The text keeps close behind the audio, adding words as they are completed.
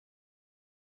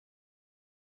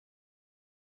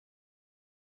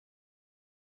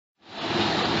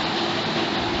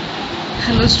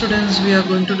Hello students, we are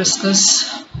going to discuss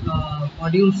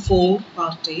module 4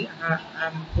 part A.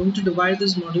 I'm going to divide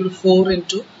this module 4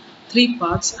 into 3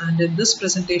 parts, and in this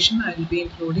presentation I will be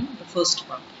including the first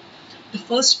part. The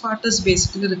first part is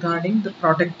basically regarding the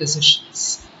product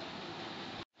decisions.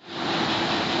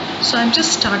 So I'm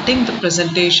just starting the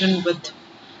presentation with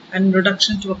an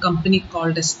introduction to a company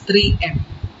called as 3M.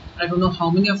 I don't know how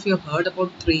many of you have heard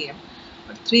about 3M,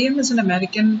 but 3M is an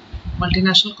American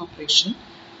multinational corporation,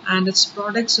 and its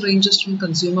products ranges from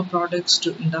consumer products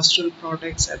to industrial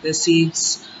products,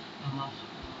 adhesives,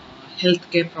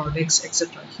 healthcare products,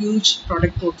 etc. Huge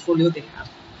product portfolio they have.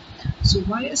 So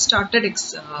why I started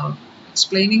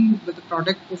explaining with the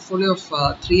product portfolio of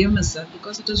 3M is that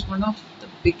because it is one of the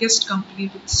biggest company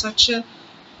with such a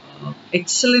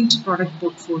excellent product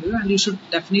portfolio, and you should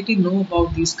definitely know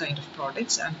about these kind of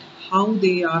products and how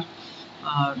they are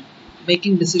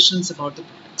making decisions about the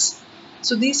products.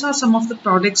 So these are some of the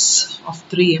products of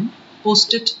 3M.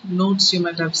 Post-it notes you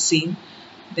might have seen,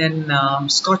 then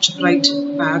Scotch-Brite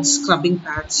pads, scrubbing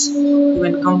pads. You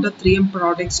encounter 3M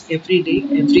products every day,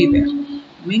 everywhere.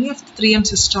 Many of the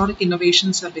 3M's historic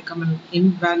innovations have become an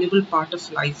invaluable part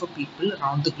of life for people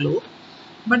around the globe.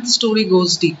 But the story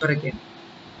goes deeper again.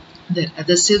 Their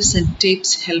adhesives and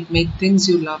tapes help make things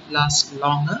you love last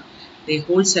longer. They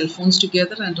hold cell phones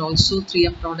together, and also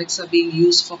 3M products are being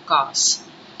used for cars.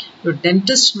 Your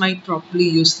dentist might probably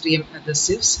use 3M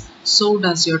adhesives, so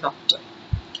does your doctor.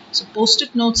 So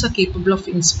post-it notes are capable of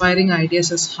inspiring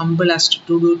ideas as humble as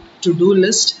to-do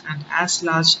list and as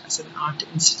large as an art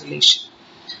installation.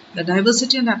 The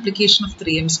diversity and application of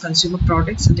 3M's consumer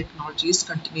products and technologies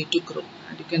continue to grow.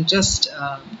 And you can just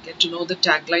get to know the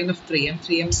tagline of 3M,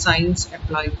 3M Science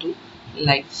Applied to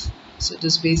Life. So it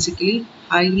is basically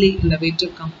highly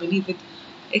innovative company with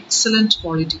excellent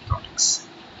quality products.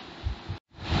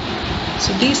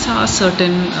 So these are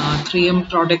certain 3M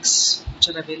products which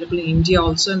are available in India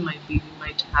also, and we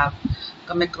might have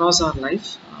come across our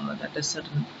life. That is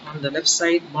certain. On the left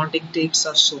side, bonding tapes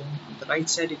are shown. On the right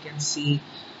side, you can see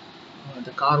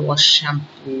the car wash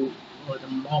shampoo, or the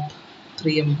mop,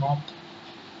 3M mop,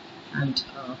 and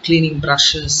cleaning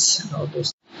brushes and all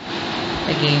those.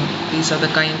 Again, these are the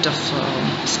kind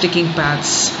of sticking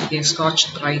pads. Again,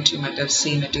 Scotch-Brite you might have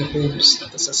seen at your homes.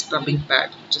 That is a scrubbing pad,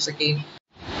 which is again.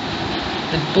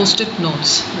 Then post-it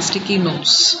notes, the sticky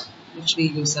notes which we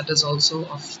use, that is also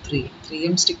of 3M.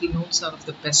 3M sticky notes are of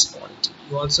the best quality.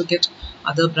 You also get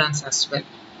other brands as well.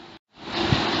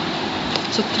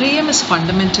 So 3M is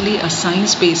fundamentally a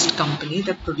science-based company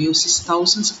that produces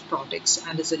thousands of products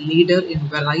and is a leader in a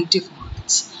variety of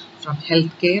markets, from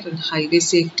healthcare and highway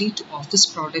safety to office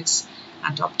products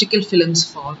and optical films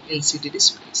for LCD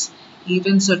displays.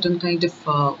 Even certain kind of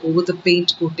over the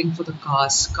paint coating for the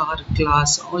cars, car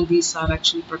glass, all these are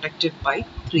actually protected by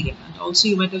 3M. And also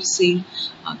you might have seen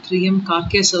 3M car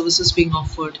care services being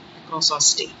offered across our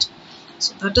state.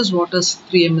 So that is what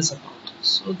 3M is about.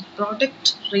 So the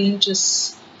product range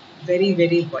is very,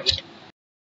 very wide.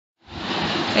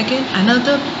 Again,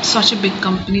 another such a big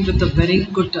company with a very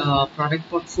good product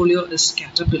portfolio is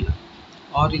Caterpillar,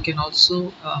 or you can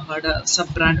also heard a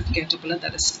sub-brand of Caterpillar,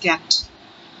 that is CAT.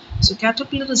 So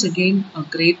Caterpillar is again a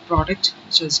great product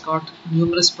which has got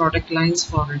numerous product lines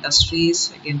for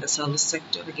industries, again the service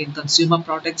sector, again consumer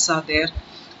products are there.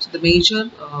 So the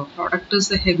major product is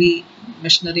the heavy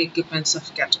machinery equipments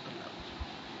of Caterpillar.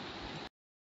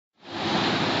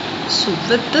 So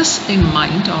with this in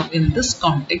mind, or in this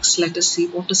context, let us see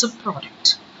what is a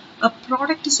product. A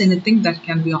product is anything that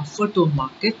can be offered to a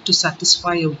market to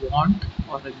satisfy a want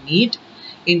or a need,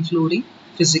 including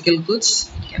physical goods,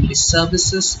 it can be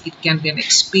services, it can be an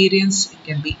experience, it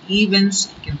can be events,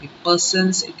 it can be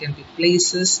persons, it can be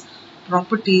places,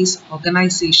 properties,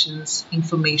 organizations,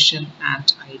 information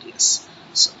and ideas.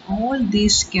 So all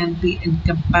these can be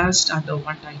encompassed under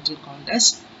one title called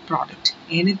as product.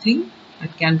 Anything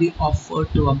that can be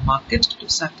offered to a market to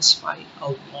satisfy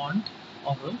a want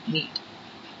or a need.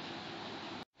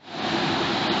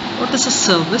 What is a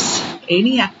service?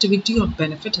 Any activity or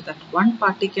benefit that one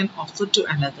party can offer to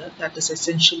another that is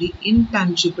essentially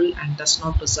intangible and does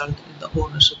not result in the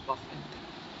ownership of anything.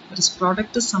 Whereas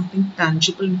product is something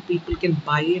tangible and people can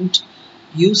buy and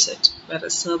use it,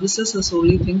 whereas services is the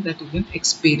only thing that you can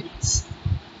experience.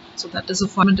 So that is a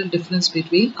fundamental difference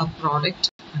between a product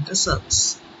and a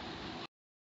service.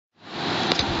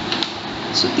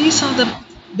 So these are the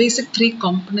basic 3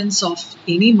 components of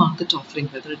any market offering,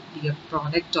 whether it be a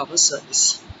product or a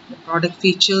service. The product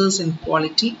features and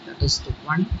quality, that is the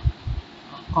one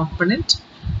component.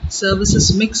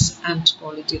 Services mix and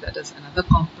quality, that is another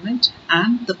component.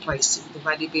 And the pricing, the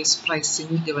value-based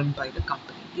pricing given by the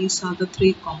company. These are the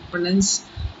three components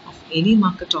of any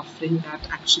market offering that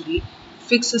actually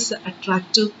fixes the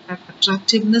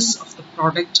attractiveness of the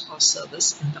product or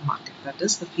service in the market. That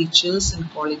is the features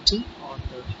and quality, or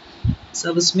the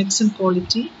service mix and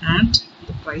quality, and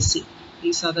the pricing.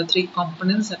 These are the three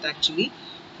components that actually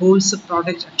holds a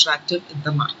product attractive in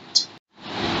the market.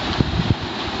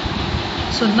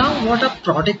 So now, what are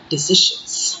product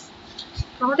decisions?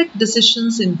 Product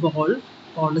decisions involve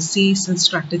policies and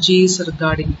strategies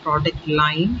regarding product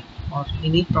line or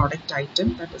any product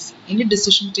item. That is, any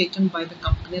decision taken by the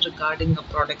company regarding a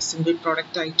product, single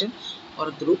product item, or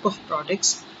a group of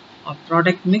products, or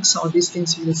product mix. All these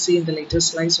things you will see in the later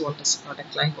slides. What is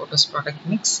product line? What is product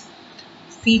mix?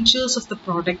 Features of the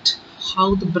product,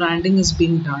 how the branding is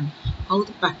being done, how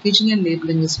the packaging and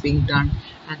labeling is being done,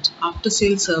 and after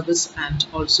sale service, and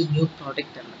also new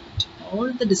product development.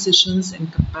 All the decisions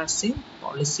encompassing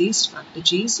policies,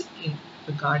 strategies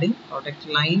regarding product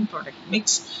line, product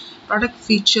mix, product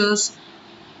features,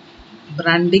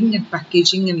 branding and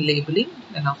packaging and labeling,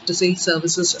 and after sale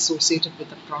services associated with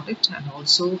the product, and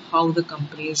also how the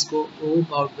companies go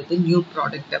about with the new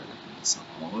product development. So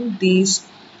all these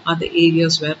are the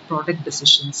areas where product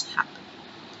decisions happen.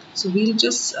 So we'll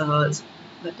just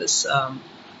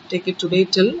take it today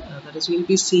till that is, we'll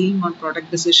be seeing on product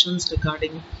decisions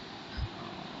regarding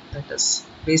that is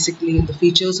basically the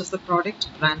features of the product,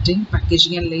 branding,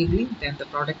 packaging and labeling, then the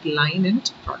product line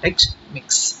and product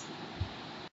mix.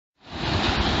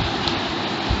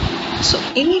 So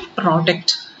any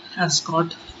product has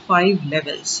got 5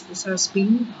 levels. This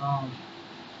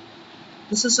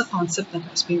is a concept that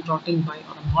has been brought in by,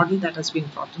 or a model that has been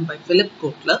brought in by Philip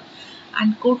Kotler,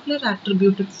 and Kotler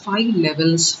attributed 5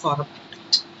 levels for a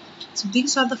product. So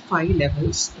these are the 5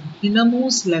 levels. The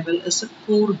innermost level is a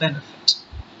core benefit.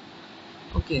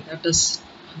 Okay, that is,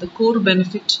 the core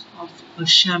benefit of a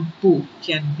shampoo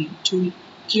can be to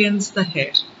cleanse the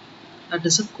hair. That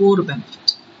is a core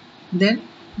benefit. Then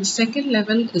the second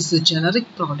level is the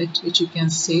generic product, which you can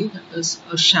say that is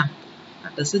a shampoo.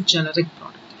 That is a generic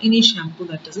product. Any shampoo,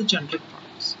 that is a generic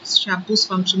product. Shampoo's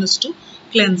function is to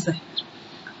cleanse the hair.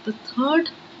 The third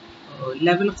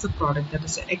level of the product, that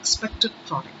is an expected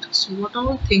product. So what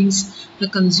all things the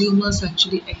consumers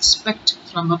actually expect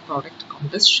from a product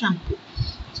called as shampoo.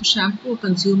 So shampoo, a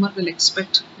consumer will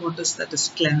expect what is that is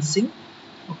cleansing.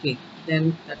 Okay,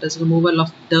 then that is removal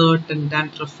of dirt and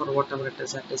dandruff or whatever it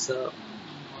is, that is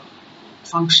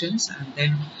functions, and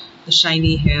then the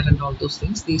shiny hair and all those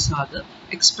things. These are the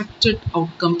expected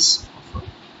outcomes of a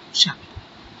shampoo.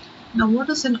 Now what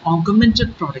is an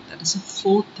augmented product? That is a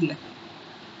fourth level.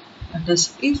 That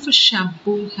is, if a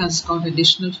shampoo has got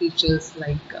additional features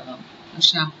like a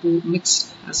shampoo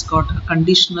mix has got a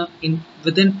conditioner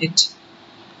within it.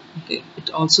 Okay,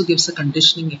 it also gives a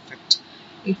conditioning effect.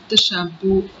 If the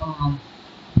shampoo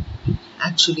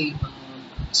actually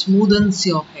smoothens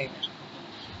your hair,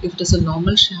 if it is a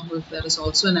normal shampoo, if there is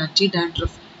also an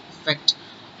anti-dandruff effect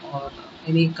or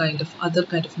any kind of other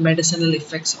kind of medicinal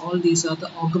effects, all these are the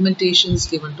augmentations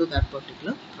given to that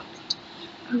particular product.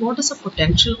 And what is a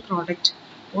potential product?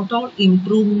 What all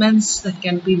improvements that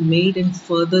can be made in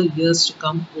further years to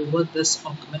come over this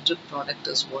augmented product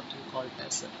is what we call it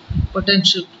as a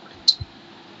potential product.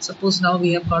 Suppose now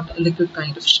we have got a liquid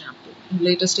kind of shampoo. In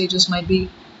later stages might be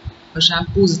a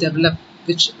shampoo is developed,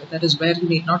 that is where you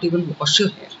need not even wash your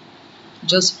hair.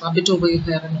 Just rub it over your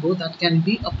hair and go. That can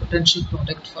be a potential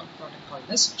product for a product called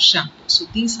as shampoo. So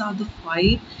these are the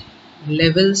 5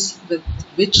 levels with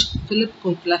which Philip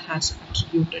Kotler has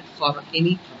attributed for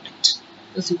any product.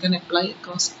 Because you can apply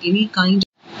across any kind.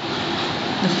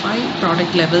 The 5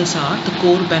 product levels are the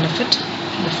core benefit,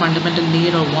 the fundamental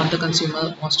need or want the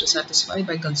consumer wants to satisfy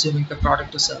by consuming the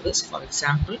product or service. For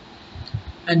example,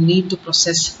 a need to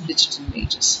process digital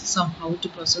images. Somehow to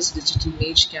process digital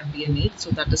image can be a need, so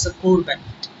that is a core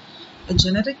benefit. A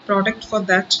generic product, for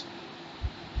that,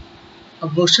 a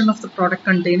version of the product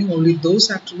containing only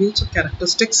those attributes or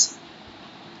characteristics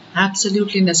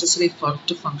absolutely necessary for it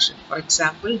to function. For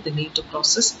example, the need to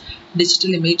process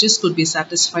digital images could be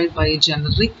satisfied by a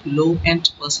generic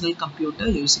low-end personal computer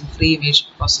using free image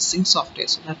processing software.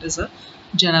 So that is a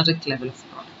generic level of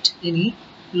product. Any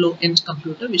low-end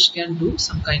computer which can do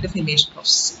some kind of image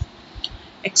processing.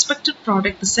 Expected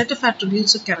product, the set of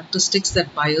attributes or characteristics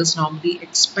that buyers normally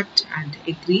expect and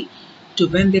agree to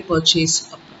when they purchase a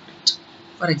product.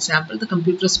 For example, the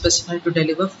computer is specified to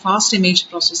deliver fast image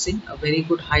processing, a very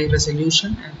good high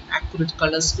resolution and accurate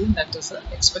color scheme. That is an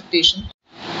expectation.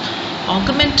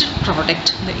 Augmented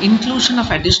product, the inclusion of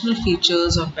additional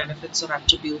features or benefits or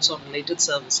attributes or related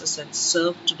services that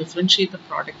serve to differentiate the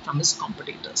product from its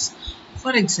competitors.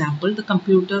 For example, the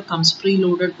computer comes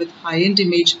preloaded with high-end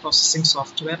image processing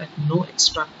software at no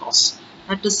extra cost.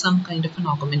 That is some kind of an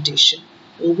augmentation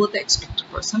over the expected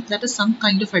price. That is some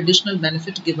kind of additional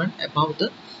benefit given above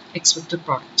the expected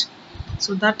product.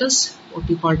 So that is what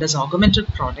we call as augmented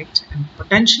product and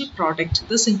potential product.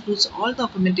 This includes all the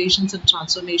augmentations and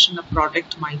transformation a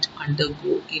product might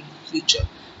undergo in future.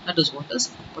 That is what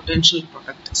is potential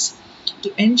product is.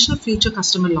 To ensure future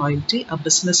customer loyalty, a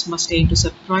business must aim to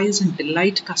surprise and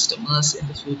delight customers in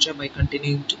the future by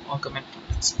continuing to augment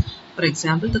products. For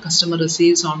example, the customer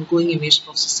receives ongoing image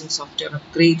processing software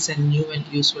upgrades and new and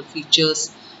useful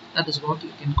features. That is what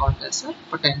you can call as a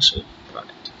potential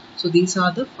product. So these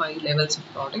are the 5 levels of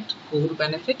product: core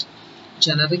benefit,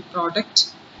 generic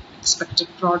product, expected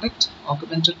product,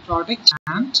 augmented product,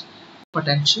 and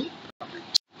potential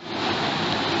product.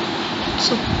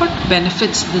 So what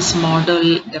benefits this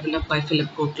model developed by Philip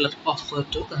Kotler offer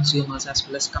to consumers as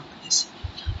well as companies?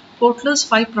 Kotler's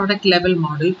 5 product level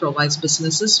model provides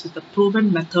businesses with a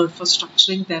proven method for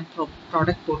structuring their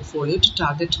product portfolio to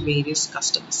target various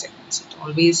customer segments. It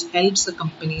always helps the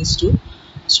companies to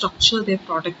structure their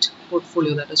product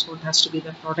portfolio, that is what has to be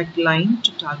the product line,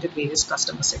 to target various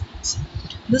customer segments.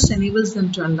 This enables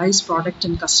them to analyze product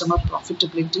and customer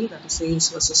profitability, that is sales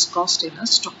versus cost, in a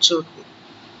structured way.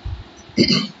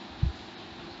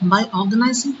 By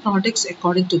organizing products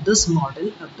according to this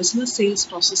model, a business sales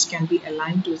process can be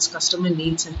aligned to its customer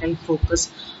needs and help focus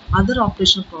other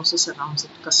operational processes around its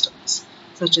customers,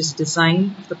 such as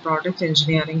design of the product,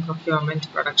 engineering, procurement,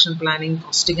 production planning,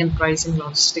 costing and pricing,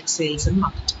 logistics, sales, and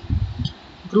marketing.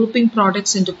 Grouping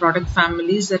products into product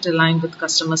families that align with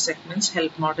customer segments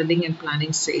help modeling and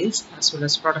planning sales as well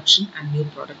as production and new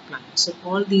product planning. So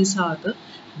all these are the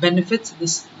benefits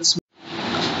this.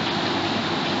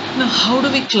 Now, how do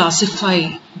we classify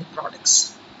the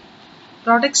products?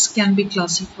 Products can be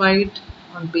classified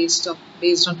based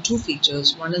on 2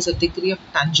 features. One is a degree of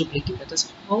tangibility, that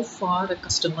is how far a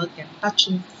customer can touch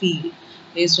and feel.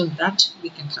 Based on that, we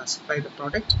can classify the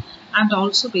product, and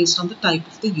also based on the type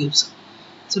of the user.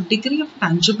 So degree of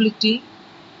tangibility,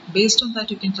 based on that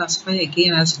you can classify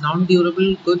again as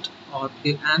non-durable good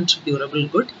and durable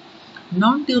good.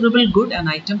 Non-durable good, an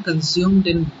item consumed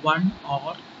in one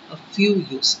or a few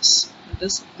uses. That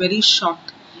is very short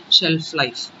shelf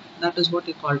life. That is what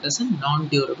we call it as a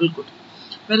non-durable good.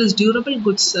 Whereas durable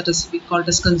goods, that is we call it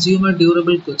as consumer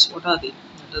durable goods. What are they?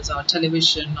 That is our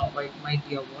television, or it might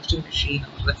be a washing machine,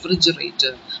 or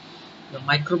refrigerator, the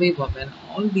microwave oven.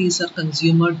 All these are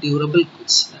consumer durable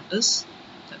goods. That is,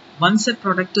 once a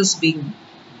product is being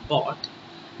bought,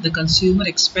 the consumer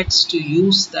expects to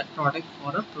use that product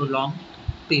for a prolonged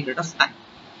period of time.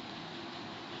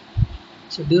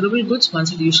 So durable goods,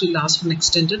 once it usually lasts for an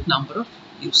extended number of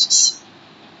uses.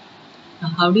 Now,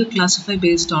 how do you classify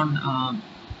based on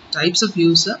types of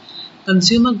user?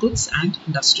 Consumer goods and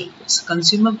industrial goods.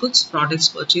 Consumer goods, products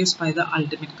purchased by the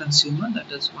ultimate consumer,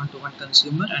 that is one-to-one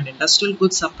consumer, and industrial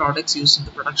goods are products used in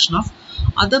the production of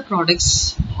other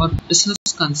products or business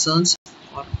concerns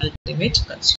for ultimate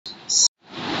consumers.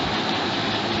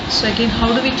 So again,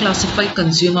 how do we classify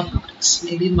consumer products?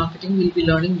 Maybe in marketing we'll be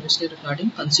learning mostly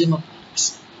regarding consumer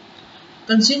products.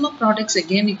 Consumer products,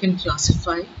 again, you can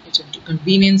classify it into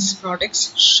convenience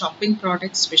products, shopping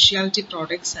products, specialty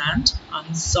products, and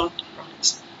unsought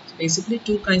products. So basically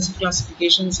 2 kinds of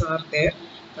classifications are there: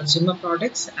 consumer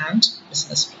products and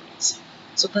business products.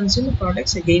 So consumer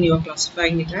products, again, you are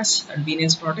classifying it as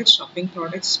convenience products, shopping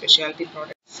products, specialty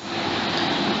products.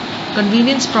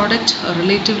 Convenience product, a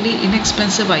relatively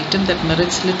inexpensive item that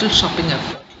merits little shopping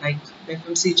effort, like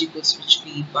FMCG goods which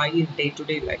we buy in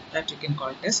day-to-day life, that you can call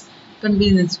it as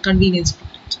convenience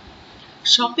product.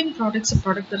 Shopping products, a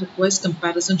product that requires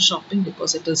comparison shopping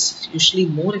because it is usually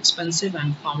more expensive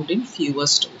and found in fewer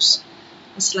stores.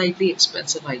 A slightly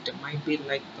expensive item might be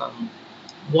like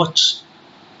watch,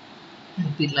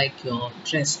 might be like your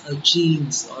dress, a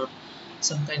jeans, or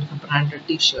some kind of a branded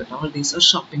t-shirt. All these are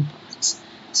shopping products.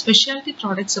 Specialty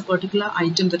products, a particular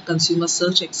item that consumers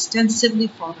search extensively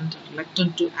for and are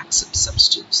reluctant to accept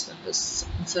substitutes. That is,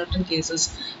 in certain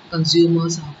cases,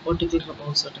 consumers are particular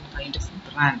about certain kind of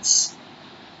brands.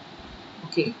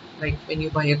 Okay, like when you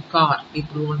buy a car,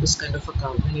 people want this kind of a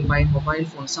car. When you buy a mobile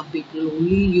phone, some people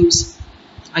only use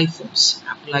iPhones,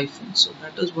 Apple iPhones. So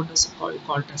that is what is called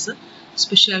as a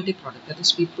specialty product. That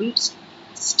is, people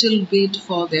still wait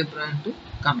for their brand to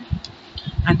come in.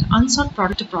 And unsought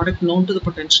product, a product known to the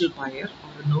potential buyer,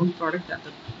 or a known product that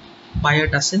the buyer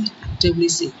doesn't actively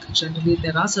seek. Generally,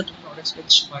 there are certain products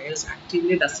which buyers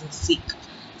actively doesn't seek.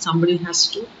 Somebody has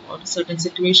to, or a certain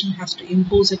situation has to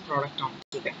impose a product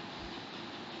onto them.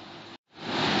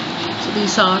 So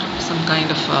these are some kind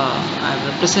of,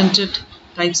 I've represented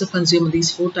types of consumer,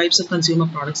 these 4 types of consumer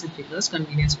products and figures.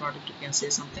 Convenience product, you can say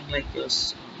something like your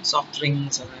soft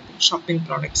drinks or anything. Shopping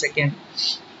products again,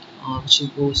 which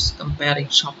goes comparing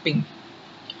shopping.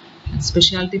 And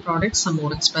specialty products, some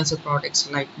more expensive products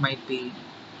like might be,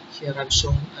 here I've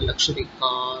shown a luxury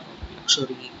car or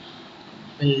luxury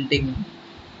building,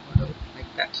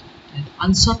 like that. And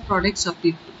unsought products are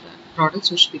products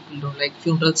which people don't like,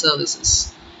 funeral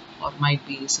services, or might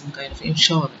be some kind of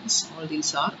insurance. All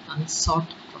these are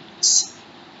unsought products.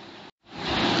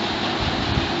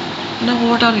 Now,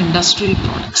 what are industrial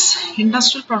products?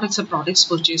 Industrial products are products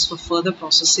purchased for further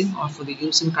processing or for the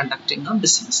use in conducting a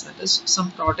business. That is,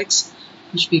 some products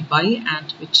which we buy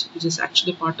and which is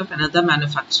actually part of another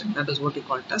manufacturing. That is what we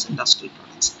call it as industrial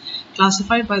products.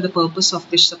 Classified by the purpose of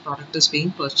which the product is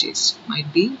being purchased.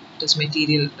 Might be it is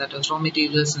material, that is raw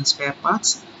materials and spare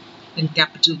parts, and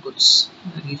capital goods.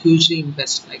 And you hugely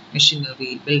invest like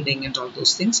machinery, building and all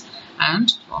those things,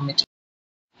 and raw materials.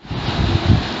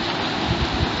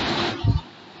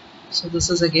 So this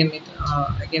is again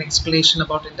explanation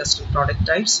about industrial product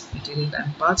types, material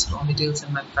and parts, raw materials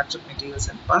and manufactured materials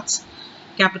and parts.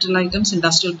 Capital items,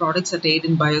 industrial products that aid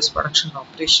in buyer's production and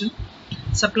operation.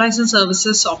 Supplies and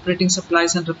services, operating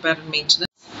supplies and repair and maintenance.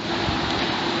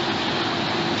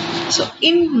 So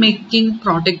in making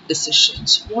product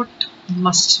decisions, what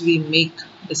must we make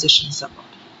decisions about?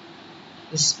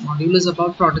 This module is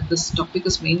about product. This topic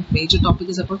is major topic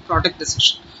is about product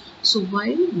decision. So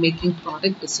while making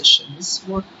product decisions,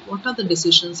 what are the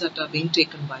decisions that are being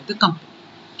taken by the company?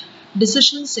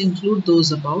 Decisions include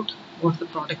those about what the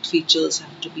product features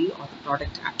have to be or the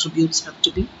product attributes have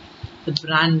to be, the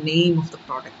brand name of the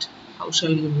product, how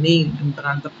shall you name and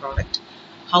brand the product,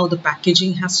 how the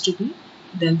packaging has to be,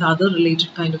 then the other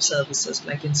related kind of services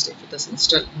like if this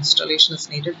installation is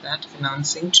needed, that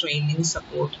financing, training,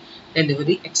 support,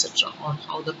 delivery, etc., or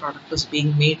how the product is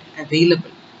being made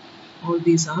available. All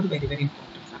these are very, very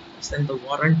important factors. Then the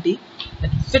warranty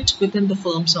that fit within the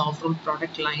firm's overall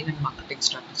product line and marketing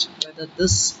strategy. Whether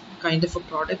this kind of a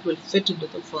product will fit into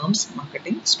the firm's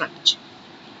marketing strategy.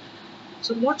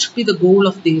 So what should be the goal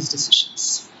of these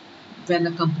decisions? When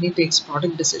a company takes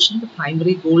product decision, the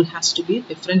primary goal has to be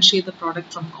differentiate the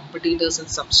product from competitors and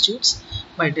substitutes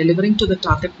by delivering to the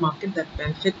target market that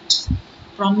benefit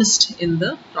promised in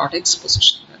the product's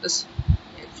position. That is,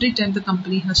 every time the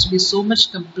company has to be so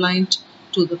much compliant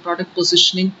to the product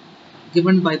positioning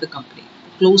given by the company.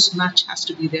 The close match has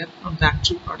to be there from the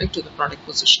actual product to the product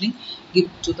positioning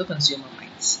given to the consumer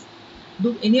minds.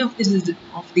 Do any of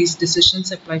these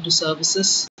decisions apply to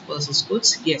services versus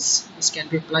goods? Yes, this can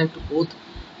be applied to both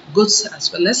goods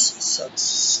as well as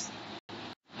services.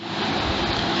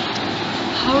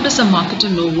 How does a marketer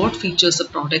know what features a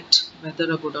product,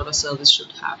 whether a good or a service,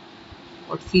 should have?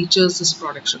 What features this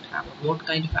product should have, or what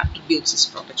kind of attributes this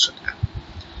product should have?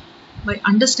 By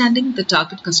understanding the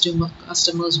target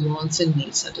customer's wants and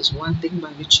needs, that is one thing by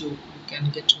which you can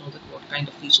get to know that what kind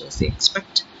of features they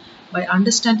expect. By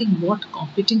understanding what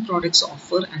competing products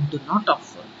offer and do not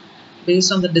offer,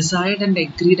 based on the desired and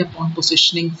agreed upon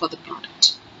positioning for the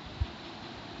product.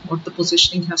 What the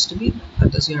positioning has to be,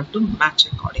 that is, you have to match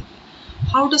accordingly.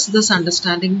 How does this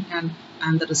understanding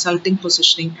and the resulting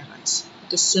positioning arise?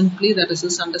 It is simply that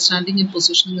this understanding and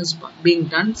positioning is being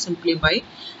done simply by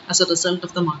as a result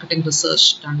of the marketing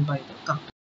research done by the company.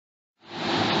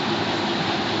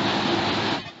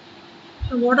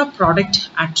 So what are product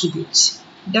attributes?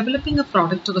 Developing a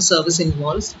product or a service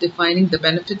involves defining the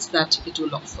benefits that it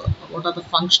will offer. What are the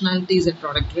functionalities a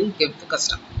product will give the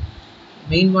customer? The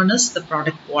main one is the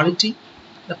product quality,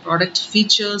 the product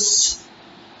features,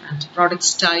 and product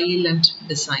style and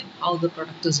design, how the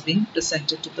product is being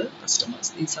presented to the customers.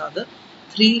 These are the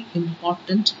 3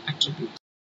 important attributes.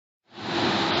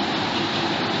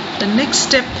 The next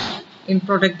step in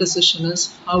product decision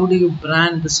is how do you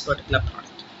brand this particular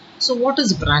product. So what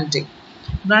is branding?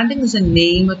 Branding is a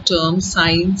name, a term,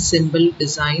 sign, symbol,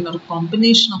 design, or a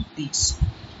combination of these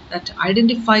that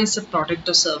identifies a product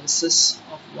or services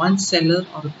of one seller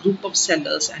or a group of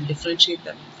sellers and differentiate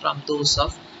them from those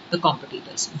of the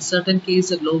competitors. In certain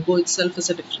cases, the logo itself is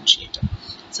a differentiator.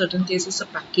 In certain cases, the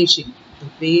packaging, the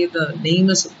way the name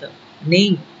is of the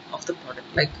name of the product.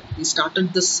 Like we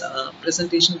started this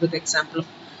presentation with the example of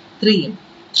 3M.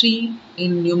 3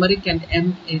 in numeric and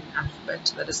M in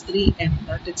alphabet. That is 3M.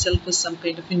 That itself is some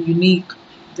kind of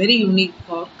very unique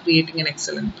for creating an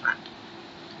excellent brand.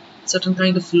 Certain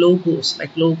kind of logos,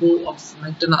 like logo of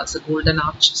McDonald's, the golden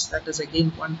arches. That is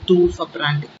again one tool for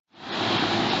branding.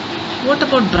 What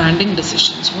about branding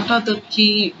decisions? What are the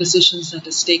key decisions that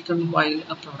is taken while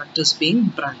a product is being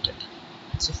branded?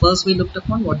 So first we looked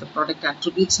upon what the product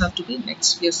attributes have to be.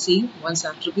 Next we are seeing once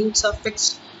attributes are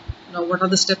fixed, now what are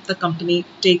the steps the company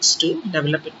takes to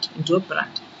develop it into a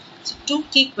brand. So two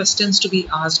key questions to be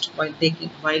asked while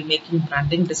making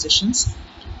branding decisions.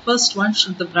 First one,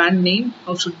 should the brand name,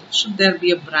 how should there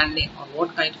be a brand name, or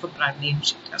what kind of a brand name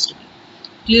it has to be?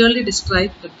 Clearly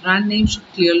describe, the brand name should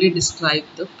clearly describe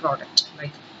the product,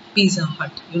 like Pizza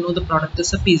Hut. You know the product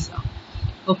is a pizza.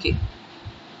 Okay.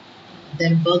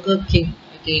 Then Burger King,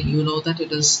 again you know that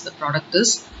the product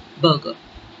is burger.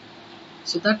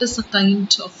 So that is the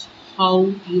kind of how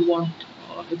you want,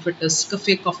 or if it is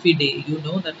Cafe Coffee Day, you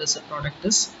know that is a product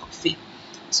is coffee.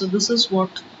 So this is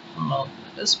what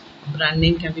that is, brand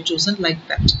name can be chosen like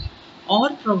that. Or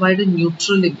provide a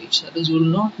neutral image, that is you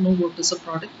will not know what is a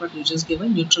product but you just give a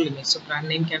neutral image. So brand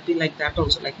name can be like that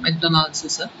also, like McDonald's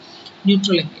is a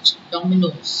neutral image.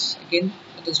 Domino's, again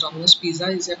that is Domino's Pizza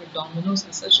is a Domino's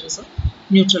as such as a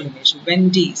neutral image.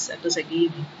 Wendy's, that is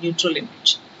again a neutral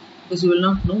image, because you will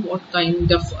not know what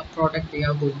kind of a product they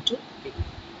are going to be.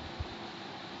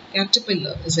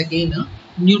 Caterpillar is again a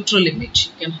neutral image.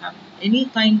 You can have any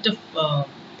kind of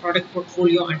product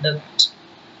portfolio under that.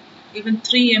 Even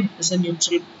 3M is a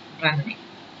neutral brand name.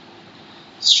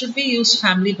 Should we use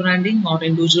family branding or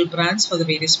individual brands for the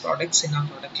various products in our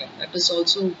product line? That is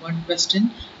also one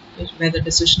question where the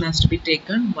decision has to be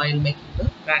taken while making the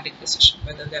branding decision,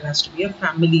 whether there has to be a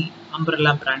family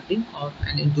umbrella branding or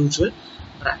an individual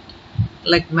brand.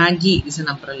 Like Maggi is an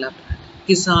umbrella brand,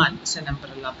 Kisan is an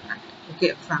umbrella brand, okay,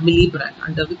 a family brand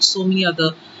under which so many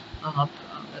other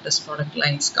that is product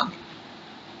lines come.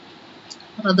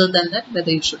 Other than that,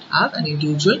 whether you should have an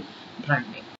individual brand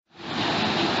name.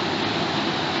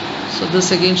 So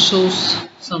this again shows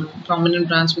some prominent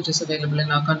brands which is available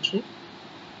in our country.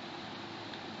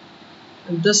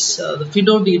 And this, the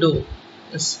Fido Dido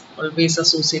is always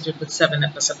associated with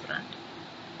 7up as a brand.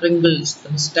 Pringles, the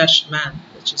Mustache Man,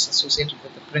 which is associated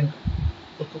with the Pringle.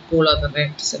 Coca-Cola, the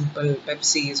red, simple.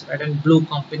 Pepsi is red and blue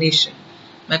combination.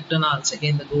 McDonald's,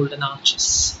 again the golden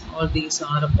arches. All these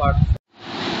are a part of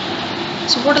it.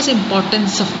 So what is the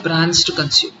importance of brands to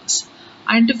consumers?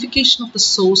 Identification of the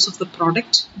source of the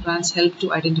product. Brands help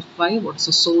to identify what is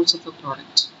the source of the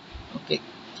product. Okay.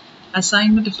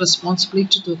 Assignment of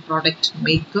responsibility to the product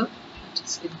maker.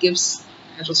 It gives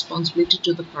a responsibility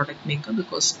to the product maker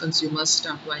because consumers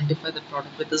have to identify the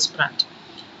product with this brand.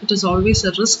 It is always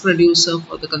a risk reducer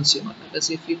for the consumer. That is,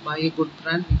 if we buy a good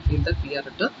brand, we feel that we are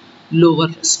at a lower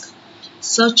risk.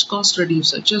 Search cost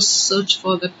reducer. Just search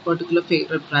for that particular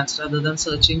favorite brands rather than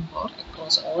searching for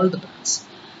across all the brands.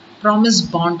 Promise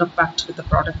bond or pact with the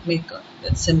product maker.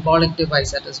 That symbolic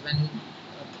device, that is when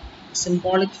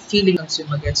symbolic feeling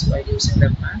consumer gets while using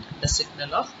that brand, and the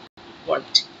signal of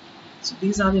quality. So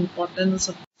these are the importance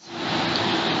of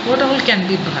what all can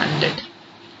be branded.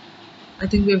 I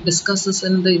think we have discussed this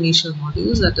in the initial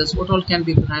modules, that is what all can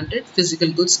be branded.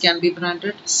 Physical goods can be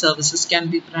branded, services can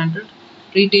be branded,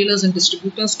 retailers and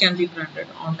distributors can be branded,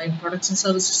 online products and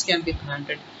services can be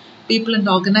branded, people and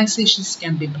organizations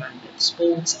can be branded,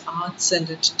 sports, arts and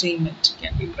entertainment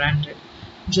can be branded,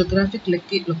 geographic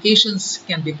locations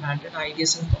can be branded,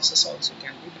 ideas and process also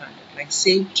can be branded. Like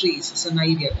Save Trees is an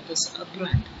idea, that is a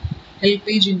brand.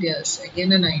 Helpage India is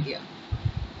again an idea.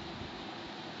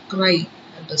 Cry,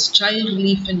 that is Child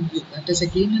Relief and Youth, that is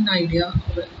again an idea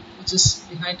which is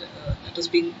behind, that is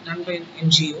being done by an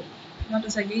NGO, that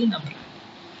is again a brand.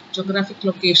 Geographic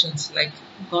locations like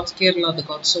Kerala, the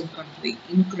God's own country,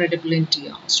 Incredible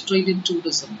India, Australian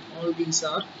tourism, all these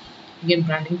are again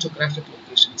branding geographic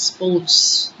locations.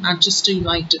 Sports, Manchester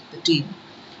United, the team,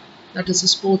 that is a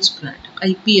sports brand.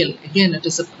 IPL, again it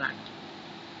is a brand.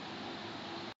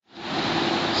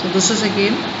 So this is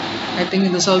again, I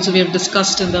think this also we have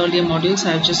discussed in the earlier modules.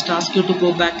 I have just asked you to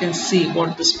go back and see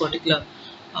what this particular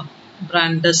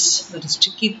brand is. That is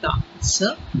Chiquita. It's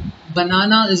a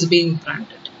banana is being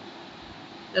branded.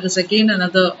 There is again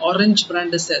another orange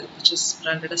brand is there, which is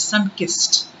branded as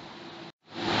Sunkist.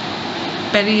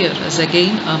 Perrier is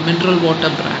again a mineral water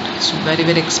brand. So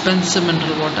very expensive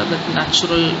mineral water, but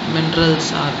natural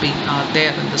minerals are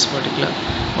there in this particular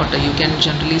water. You can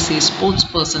generally see sports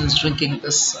persons drinking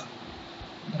this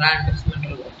brand of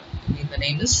mineral water. Again, the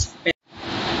name is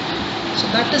Perrier. So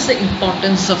that is the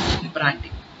importance of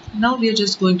branding. Now we are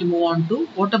just going to move on to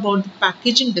what about the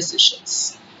packaging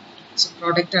decisions. So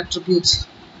product attributes,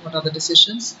 what are the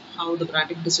decisions, how the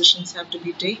branding decisions have to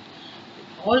be taken.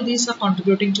 All these are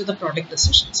contributing to the product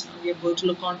decisions. Now we are going to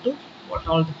look on to what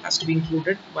all has to be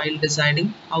included while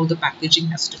deciding how the packaging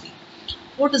has to be.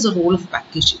 What is the role of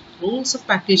packaging? Roles of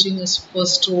packaging is,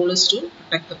 first role is to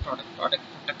protect the product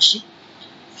protection.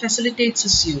 facilitates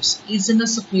its use,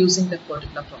 easiness of using that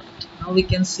particular product. Now we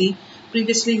can see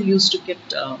previously we used to get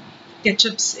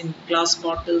ketchups in glass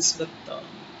bottles with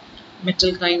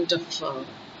metal kind of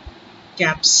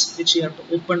caps which you have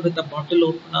to open with a bottle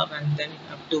opener, and then you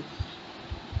have to,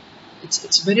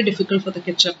 it's very difficult for the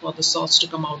ketchup or the sauce to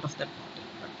come out of that bottle.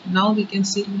 But now we can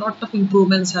see a lot of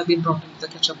improvements have been brought into the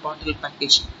ketchup bottle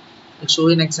packaging. I'll show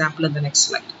you an example in the next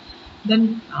slide.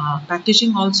 Then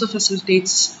packaging also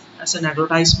facilitates as an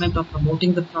advertisement or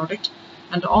promoting the product,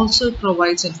 and also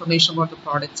provides information about the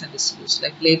products and its use.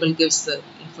 Like label gives the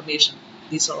information,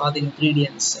 these are the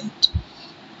ingredients and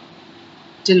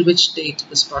till which date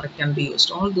this product can be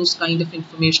used. All those kind of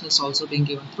information is also being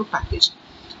given through packaging.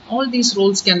 All these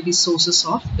roles can be sources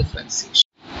of differentiation.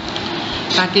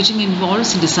 Packaging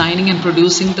involves designing and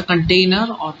producing the container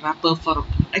or wrapper for a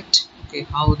product. Okay,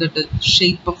 how the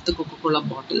shape of the Coca-Cola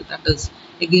bottle, that is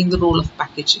again the role of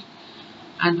packaging.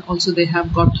 And also they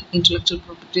have got intellectual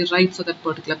property right for that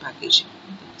particular packaging.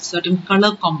 Certain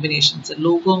color combinations, a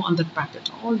logo on the packet,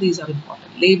 all these are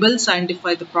important. Labels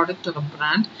identify the product or a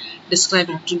brand, describe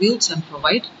attributes and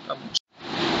provide promotion.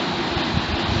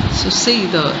 So say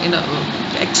the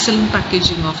excellent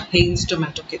packaging of Heinz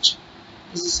tomato ketchup.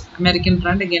 This is American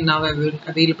brand, again now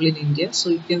available in India. So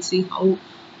you can see how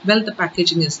well the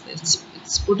packaging is.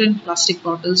 It's put in plastic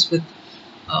bottles with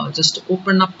just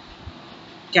open up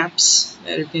caps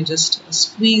where you can just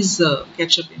squeeze the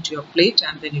ketchup into your plate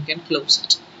and then you can close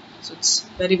it. So it's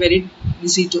very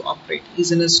easy to operate,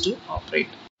 easiness to operate.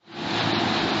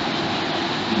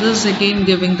 This is again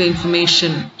giving the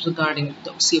information regarding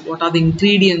see what are the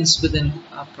ingredients within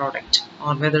a product,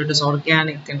 or whether it is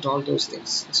organic and all those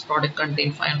things. This product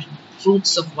contains 500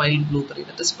 fruits of wild blueberry.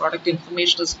 That is, product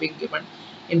information is being given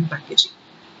in packaging.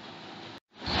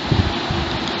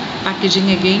 Packaging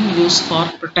again used for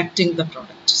protecting the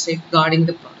product, safeguarding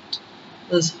the product.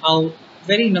 This is how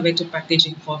very innovative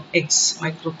packaging for eggs,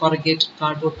 micro corrugated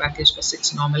cardboard package for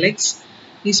 6 normal eggs.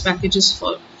 These packages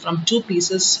from 2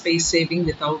 pieces, space saving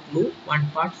without glue,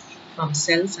 one part from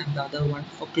cells and the other one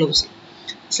for closing.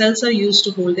 Cells are used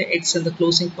to hold the eggs and the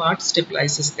closing part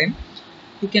stabilizes them.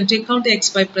 You can take out the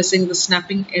eggs by pressing the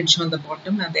snapping edge on the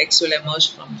bottom and the eggs will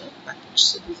emerge from the package.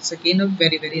 So this is again a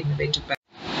very innovative package.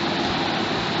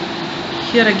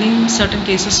 Here again, in certain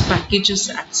cases, packages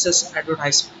access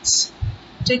advertisements.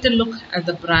 Take a look at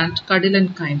the brand Cuddle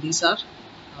 & Kind. These are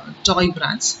toy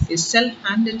brands. They sell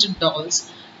hand-knitted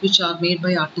dolls which are made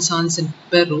by artisans in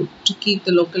Peru to keep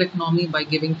the local economy by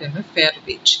giving them a fair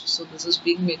wage. So this is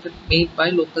being made by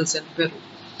locals in Peru.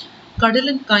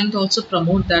 Cuddle & Kind also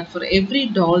promote that for every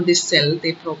doll they sell,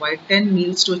 they provide 10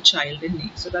 meals to a child in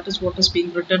need. So that is what is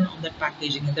being written on that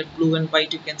packaging. In that blue and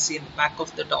white you can see in the back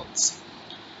of the dolls.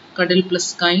 Cuddle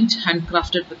plus Kind,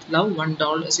 handcrafted with love, 1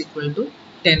 doll is equal to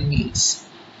 10 meals.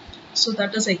 So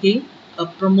that is again a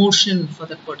promotion for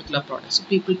that particular product. So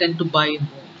people tend to buy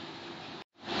more.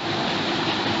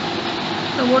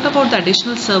 Now what about the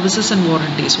additional services and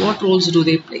warranties? What roles do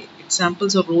they play?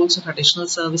 Examples of roles of additional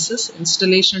services: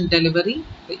 installation, delivery,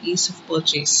 the ease of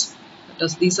purchase.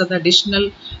 Because these are the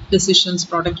additional decisions,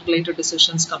 product related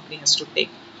decisions company has to take.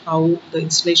 How the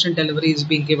installation delivery is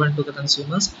being given to the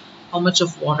consumers, how much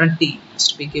of warranty has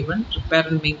to be given, repair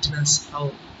and maintenance,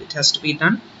 how it has to be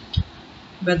done,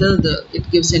 whether it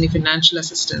gives any financial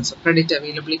assistance or credit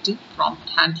availability, prompt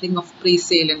handling of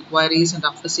pre-sale inquiries and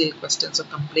after-sale questions or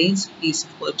complaints, ease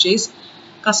of purchase,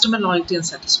 customer loyalty and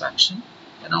satisfaction,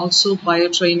 and also buyer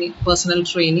training, personal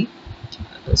training,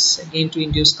 that is again to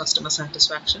induce customer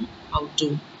satisfaction, how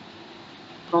to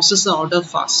process the order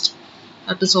fast.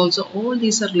 That is also, all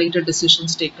these are related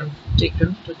decisions taken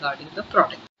regarding the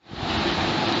product.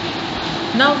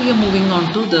 Now we are moving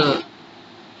on to the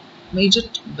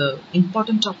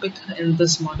important topic in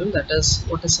this module, that is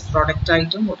what is a product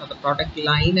item, what are the product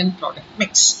line and product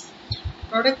mix.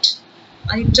 Product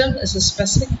item is a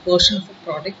specific version of a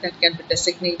product that can be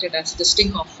designated as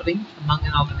distinct offering among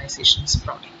an organization's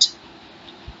product.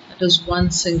 That is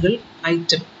one single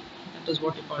item. That is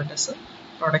what you call it as a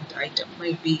product item.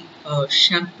 Might be a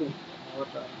shampoo or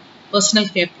a personal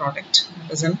care product.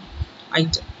 That is an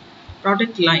item.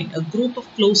 Product line, a group of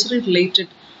closely related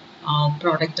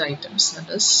product items. That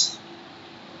is,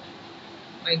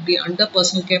 might be under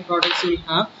personal care products you will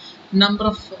have number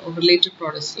of related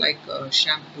products like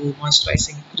shampoo,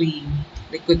 moisturizing cream,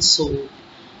 liquid soap,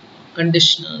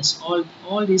 conditioners.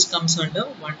 All these comes under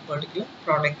one particular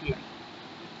product line.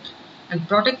 And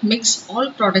product mix,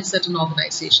 all products that an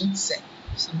organization sell.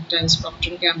 Sometimes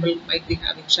Procter & Gamble might be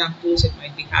having shampoos, it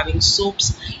might be having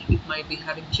soaps, it might be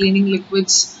having cleaning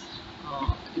liquids,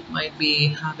 it might be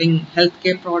having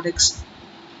healthcare products.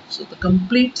 So the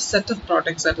complete set of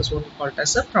products, that is what we call it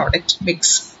as a product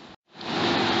mix.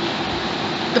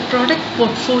 The product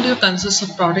portfolio consists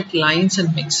of product lines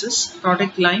and mixes.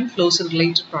 Product line flows in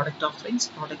related product offerings.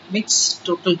 Product mix,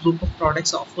 total group of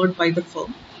products offered by the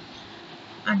firm.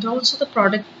 And also the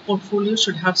product portfolio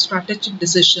should have strategic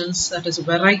decisions, that is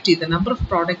variety, the number of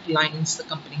product lines the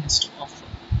company has to offer.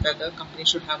 Whether the company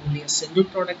should have only a single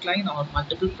product line or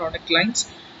multiple product lines,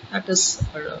 that is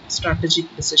a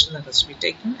strategic decision that has to be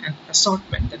taken. And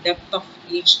assortment, the depth of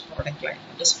each product line,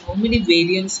 that is how many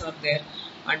variants are there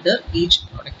under each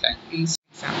product line. These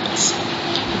examples.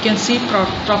 You can see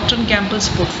Procter & Gamble's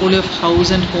portfolio of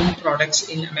house and home products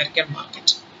in American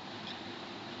market.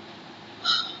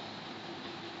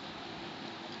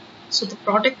 So the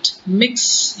product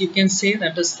mix, you can say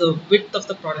that is the width of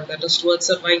the product, that is towards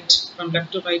the right, from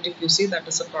left to right, if you see, that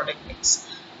is a product mix.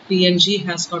 P&G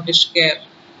has got dish care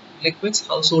liquids,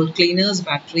 household cleaners,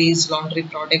 batteries, laundry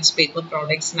products, paper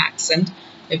products, snacks and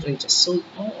beverages. So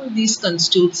all these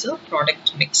constitutes a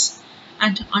product mix.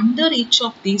 And under each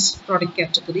of these product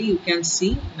category, you can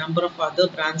see number of other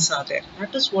brands are there.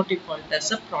 That is what we call it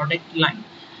as a product line.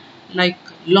 Like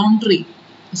laundry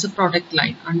is a product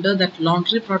line. Under that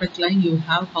laundry product line, you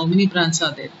have how many brands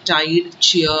are there? Tide,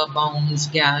 Cheer, Bounce,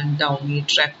 Gan, Downy,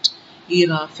 Tret,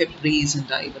 Era, Febreze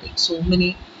and Ivory. So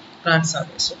many brands are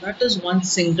there. So that is one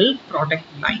single product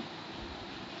line.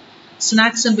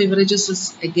 Snacks and beverages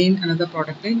is again another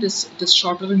product line. It is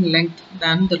shorter in length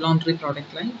than the laundry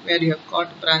product line, where you have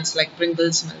got brands like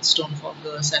Pringles, Milestone,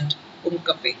 Foggers and Home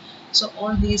Cafe. So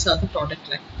all these are the product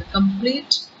line.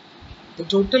 The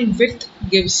total width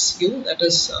gives you, that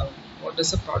is what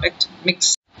is a product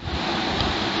mix.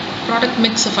 Product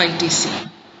mix of ITC.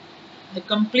 The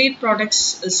complete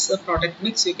products is a product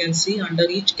mix. You can see under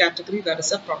each category there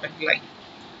is a product line.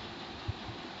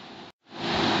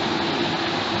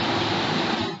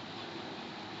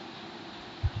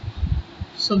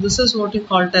 So this is what you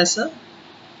call it as a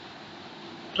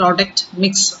product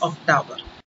mix of Dabur.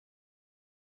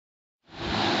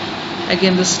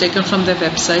 Again, this is taken from their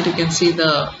website. You can see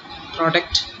the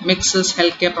product mixes: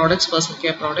 healthcare products, personal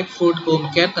care product, food,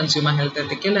 home care, consumer health,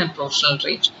 ethical and professional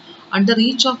range. Under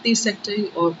each of these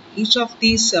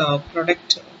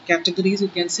product categories, you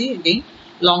can see again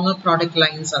longer product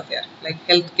lines are there. Like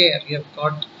healthcare, you have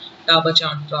got Dabur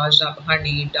Chyawanprash, Dabur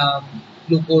Honey,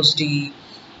 Glucose D,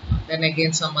 then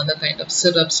again some other kind of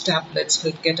syrups, tablets,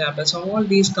 healthcare tablets. All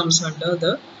these comes under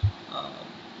the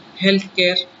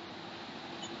healthcare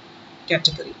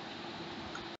category.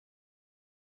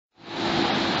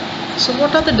 So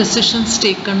what are the decisions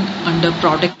taken under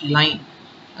product line?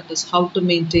 That is how to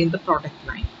maintain the product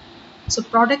line. So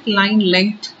product line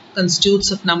length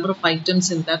constitutes of number of items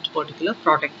in that particular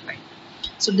product line.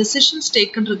 So decisions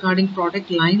taken regarding product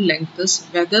line length is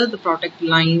whether the product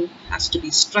line has to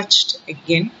be stretched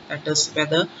again, that is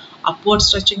whether upward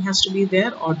stretching has to be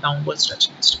there or downward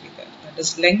stretching has to be there. That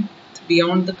is length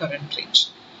beyond the current range.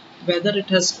 Whether it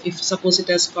has, if suppose it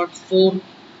has got 4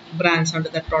 brands under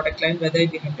that product line, whether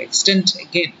we have to extend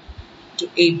again to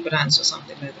 8 brands or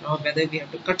something like that, or whether we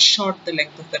have to cut short the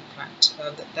length of that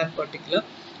brand, that particular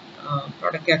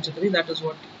product category. That is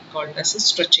what we call it as a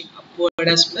stretching, upward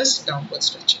as well as downward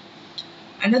stretching.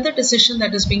 Another decision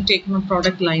that is being taken on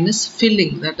product line is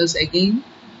filling. That is again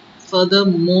further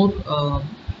more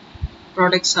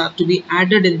products are to be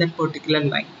added in that particular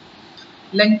line.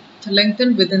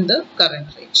 Lengthened within the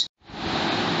current range.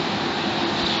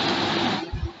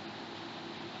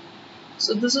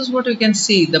 So this is what you can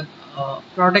see, the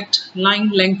product line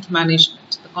length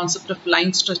management. The concept of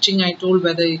line stretching, I told,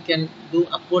 whether you can do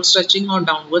upward stretching or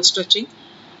downward stretching.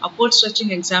 Upward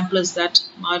stretching example is that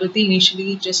Maruti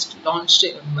initially just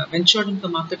ventured into the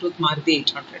market with Maruti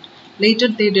 800. Later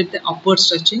they did the upward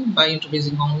stretching by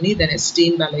introducing Omni, then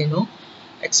Esteem, Baleno,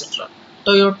 etc.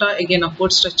 Toyota again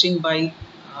upward stretching by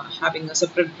having a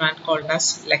separate brand called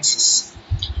as Lexus.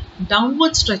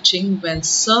 Downward stretching when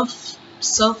Surf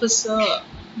is a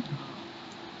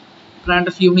brand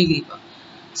of Unilever.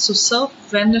 So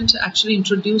Surf, when it actually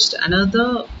introduced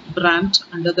another brand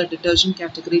under the detergent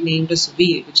category named as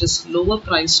VA, which is lower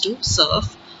price to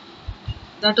Surf,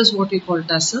 that is what we call it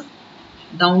as a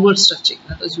downward stretching.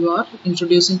 That is, you are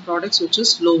introducing products which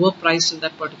is lower price in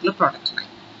that particular product line.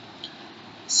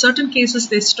 Certain cases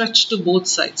they stretch to both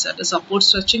sides, that is upward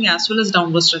stretching as well as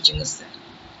downward stretching is there.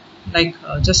 Like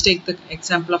just take the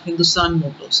example of Hindustan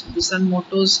Motors. Hindustan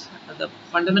Motors, the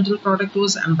fundamental product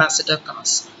was Ambassador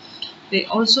cars. They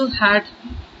also had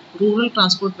rural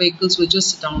transport vehicles which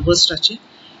is downward stretching.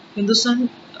 Hindustan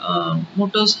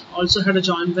Motors also had a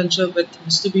joint venture with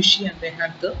Mitsubishi and they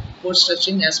had the upward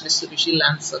stretching as Mitsubishi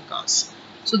Lancer cars.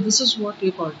 So this is what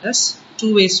we call as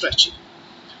two-way stretching.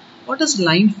 What is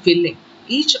line filling?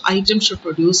 Each item should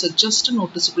produce just a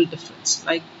noticeable difference,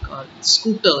 like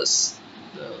scooters,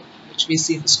 which we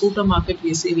see in the scooter market.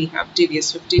 We have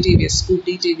TVS 50, TVS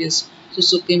Scooty, TVS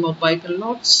Suzuki Mobike, and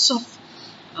lots of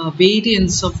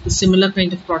variants of the similar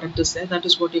kind of product is there. That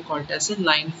is what you call it as a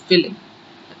line filling.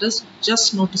 That is,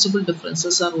 just noticeable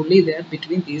differences are only there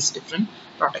between these different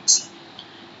products.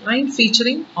 Line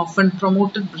featuring, often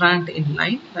promoted brand in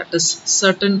line, that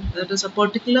is a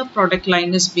particular product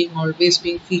line is always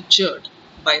being featured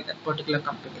by that particular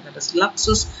company. That is, Lux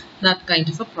is that kind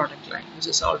of a product line which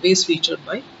is always featured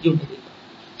by Unilever.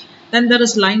 Then there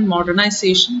is line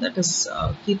modernization, that is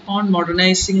keep on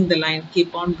modernizing the line,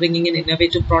 keep on bringing in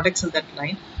innovative products in that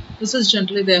line. This is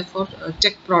generally there for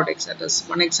tech products. That is,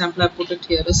 one example I put it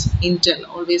here is Intel.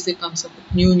 Always they comes up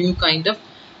with new kind of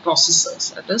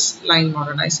processors. That is line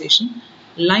modernization.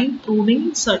 Line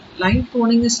pruning. Line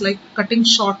pruning is like cutting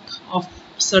short of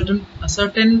a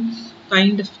certain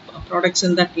kind of products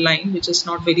in that line which is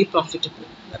not very profitable.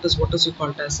 That is what is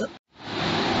called as a.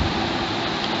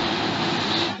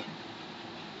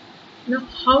 Now,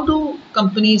 how do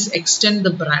companies extend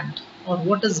the brand, or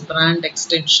what is brand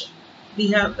extension? We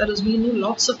know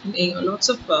lots of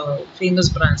famous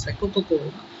brands like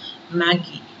Coca-Cola,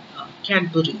 Maggi,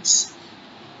 Cadbury's,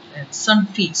 and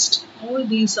Sunfeast. All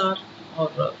these are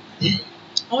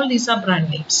brand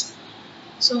names.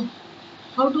 So,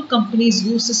 how do companies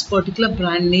use this particular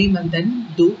brand name and then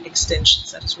do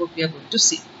extensions? That is what we are going to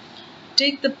see.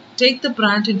 Take the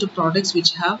brand into products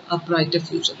which have a brighter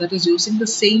future. That is, using the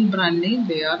same brand name,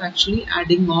 they are actually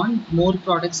adding on more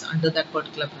products under that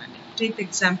particular brand name. Take the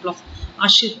example of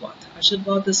Ashirwad.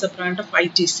 Ashirwad is a brand of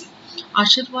ITC.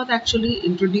 Ashirwad actually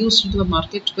introduced into the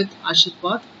market with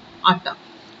Ashirwad Atta.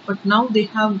 But now they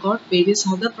have got various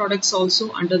other products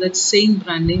also under that same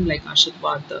brand name, like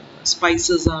Ashirwad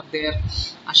spices are there,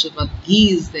 Ashirwad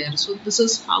ghee is there. So this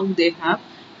is how they have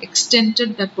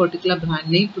extended that particular brand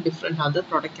name to different other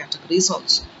product categories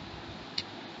also.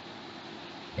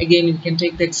 Again, you can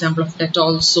take the example of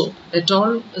Dettol soap.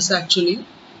 Dettol is actually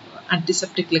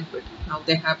antiseptic liquid. Now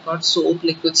they have got soap,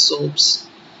 liquid soaps,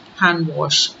 hand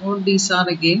wash. All these are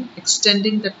again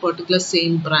extending that particular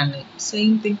same brand name.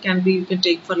 Same thing you can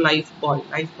take for Lifebuoy.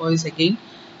 Lifebuoy is again,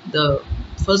 the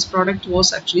first product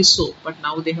was actually soap, but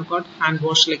now they have got hand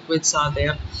wash liquids are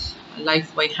there.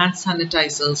 Lifebuoy hand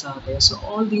sanitizers are there. So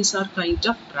all these are kind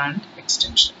of brand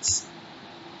extensions.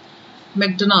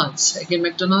 McDonald's. Again,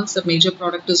 McDonald's, the major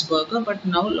product is burger, but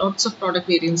now lots of product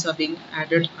variants are being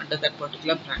added under that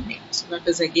particular brand name. So that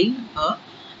is again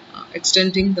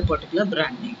extending the particular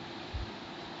brand name.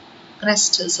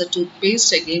 Crest is a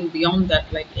toothpaste. Again, beyond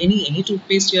that, like any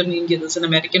toothpaste here in India, there's an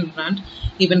American brand.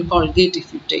 Even Colgate,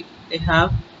 if you take, they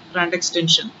have brand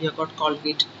extension. You have got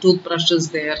Colgate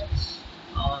toothbrushes there.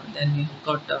 Then you've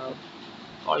got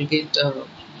Colgate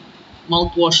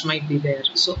mouthwash might be there.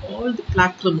 So all the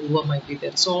plaque remover might be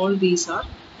there. So all these are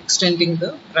extending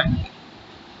the brand name.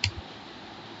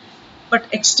 But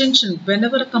extension,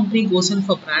 whenever a company goes in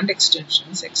for brand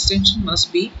extensions, extension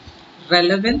must be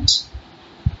relevant.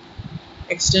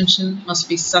 Extension must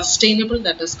be sustainable.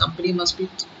 That is, company must be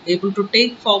able to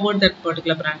take forward that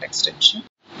particular brand extension.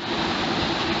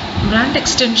 Brand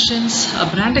extensions. A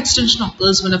brand extension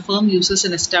occurs when a firm uses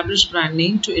an established brand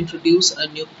name to introduce a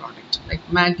new product. Like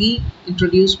Maggi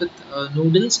introduced with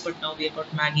noodles, but now we have got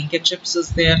Maggi ketchups is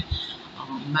there,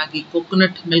 Maggi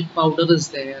coconut milk powder is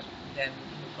there, then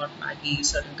we've got Maggi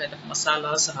certain kind of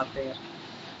masalas are there,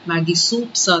 Maggi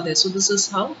soups are there. So this is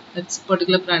how that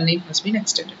particular brand name has been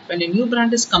extended. When a new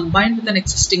brand is combined with an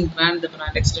existing brand, the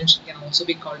brand extension can also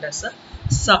be called as a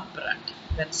sub-brand.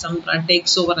 When some brand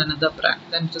takes over another brand,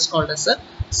 then it is called as a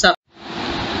sub.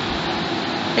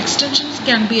 Extensions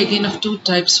can be again of two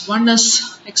types. One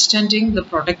is extending the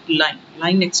product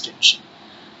line extension.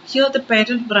 Here the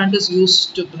parent brand is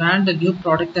used to brand a new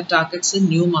product that targets a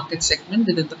new market segment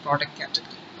within the product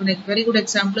category. A very good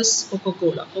example is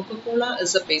Coca-Cola. Coca-Cola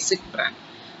is a basic brand.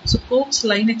 So Coke's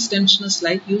line extension is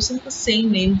like using the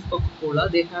same name Coca-Cola.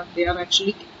 They are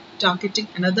actually targeting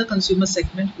another consumer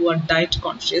segment who are diet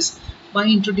conscious by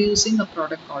introducing a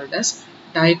product called as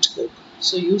Diet Coke.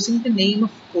 So using the name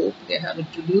of Coke, they have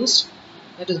introduced,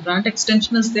 that is, brand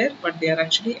extension is there, but they are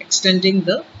actually extending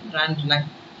the brand line.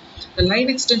 The line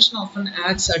extension often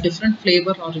adds a different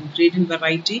flavor or ingredient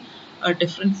variety, a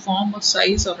different form or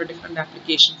size, or a different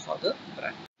application for the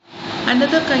brand.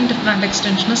 Another kind of brand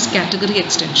extension is category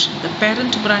extension. The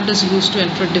parent brand is used to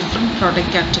enter a different product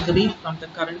category from the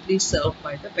currently served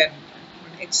by the parent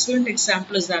brand. An excellent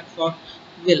example is that for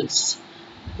Wills.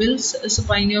 Wills is a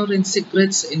pioneer in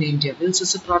cigarettes in India. Wills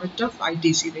is a product of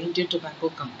ITC, the Indian Tobacco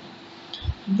Company.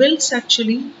 Wills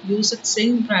actually use its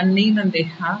same brand name and they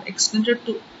have extended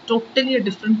to totally a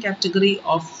different category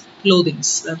of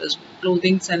clothings, that is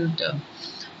clothings and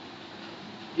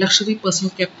luxury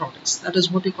personal care products. That is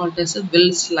what we call it as a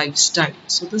Wills lifestyle.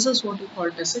 So this is what we call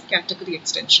it as a category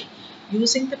extension.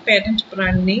 Using the parent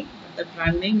brand name, the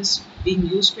brand name is being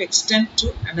used to extend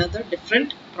to another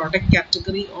different product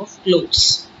category of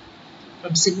clothes.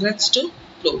 From cigarettes to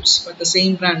clothes, but the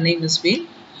same brand name is being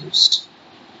used.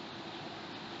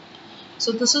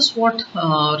 So this is what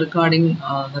regarding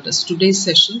that is today's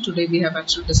session. Today we have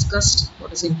actually discussed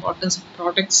what is the importance of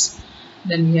products.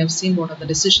 Then we have seen what are the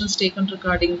decisions taken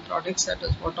regarding products, that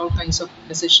is what all kinds of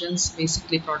decisions,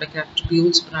 basically product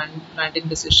attributes, branding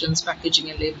decisions, packaging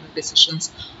and labeling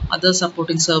decisions, other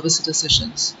supporting service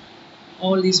decisions.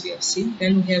 All these we have seen.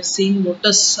 Then we have seen what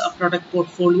is a product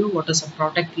portfolio, what is a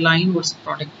product line, what is a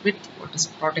product width, what is a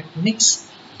product mix,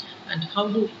 and how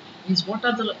do means what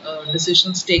are the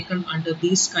decisions taken under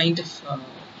these kind of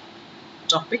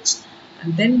topics.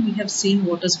 And then we have seen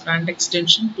what is brand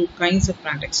extension, two kinds of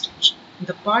brand extension. In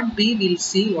the part B, we'll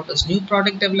see what is new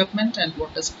product development and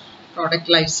what is product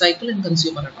life cycle and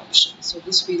consumer adoption. So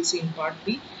this we'll see in part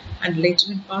B, and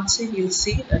later in part C, we'll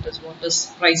see that is what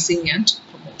is pricing and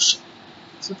promotion.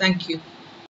 So thank you.